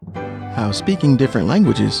how speaking different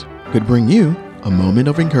languages could bring you a moment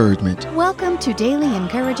of encouragement. Welcome to Daily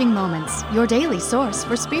Encouraging Moments, your daily source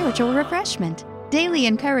for spiritual refreshment. Daily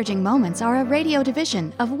Encouraging Moments are a radio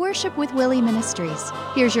division of Worship with Willie Ministries.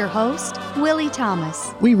 Here's your host, Willie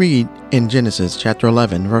Thomas. We read in Genesis chapter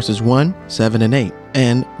 11, verses 1, 7, and 8,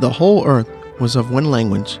 "And the whole earth was of one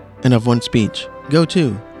language and of one speech. Go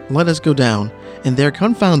to, let us go down, and there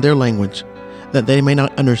confound their language, that they may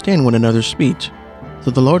not understand one another's speech. So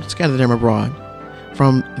the Lord scattered them abroad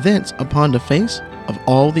from thence upon the face of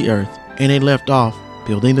all the earth, and they left off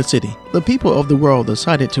building the city." The people of the world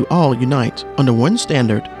decided to all unite under one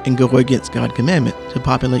standard and go against God's commandment to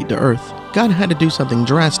populate the earth. God had to do something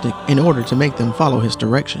drastic in order to make them follow His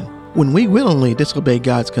direction. When we willingly disobey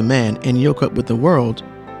God's command and yoke up with the world,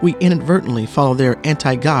 we inadvertently follow their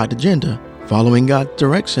anti-God agenda. Following God's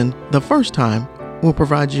direction the first time will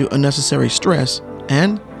provide you unnecessary stress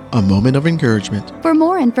and a moment of encouragement. For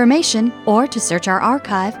more information or to search our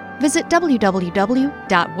archive, visit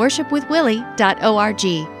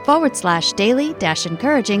www.worshipwithwillie.org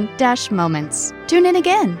 /daily-encouraging-moments. Tune in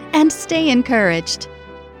again and stay encouraged.